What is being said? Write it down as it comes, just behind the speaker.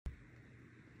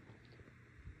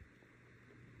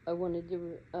I wanted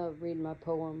to read my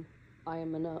poem, I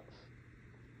Am Enough.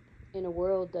 In a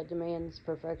world that demands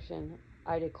perfection,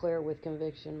 I declare with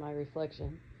conviction my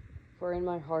reflection. For in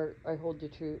my heart I hold the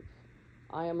truth.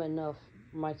 I am enough,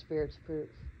 my spirit's proof.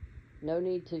 No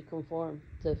need to conform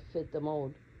to fit the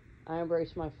mold. I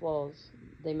embrace my flaws,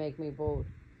 they make me bold.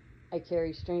 I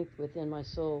carry strength within my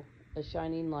soul, a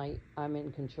shining light, I'm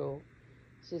in control.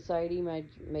 Society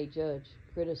may judge,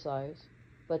 criticize,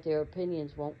 but their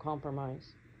opinions won't compromise.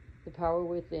 The power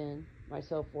within, my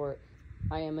self worth,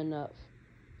 I am enough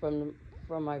from,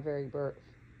 from my very birth.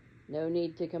 No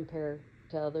need to compare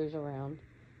to others around.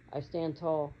 I stand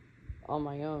tall on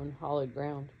my own hollowed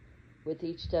ground. With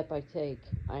each step I take,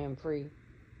 I am free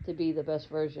to be the best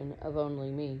version of only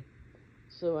me.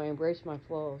 So I embrace my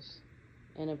flaws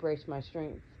and embrace my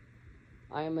strength.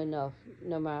 I am enough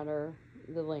no matter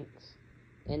the lengths.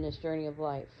 In this journey of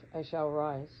life, I shall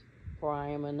rise, for I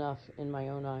am enough in my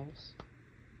own eyes.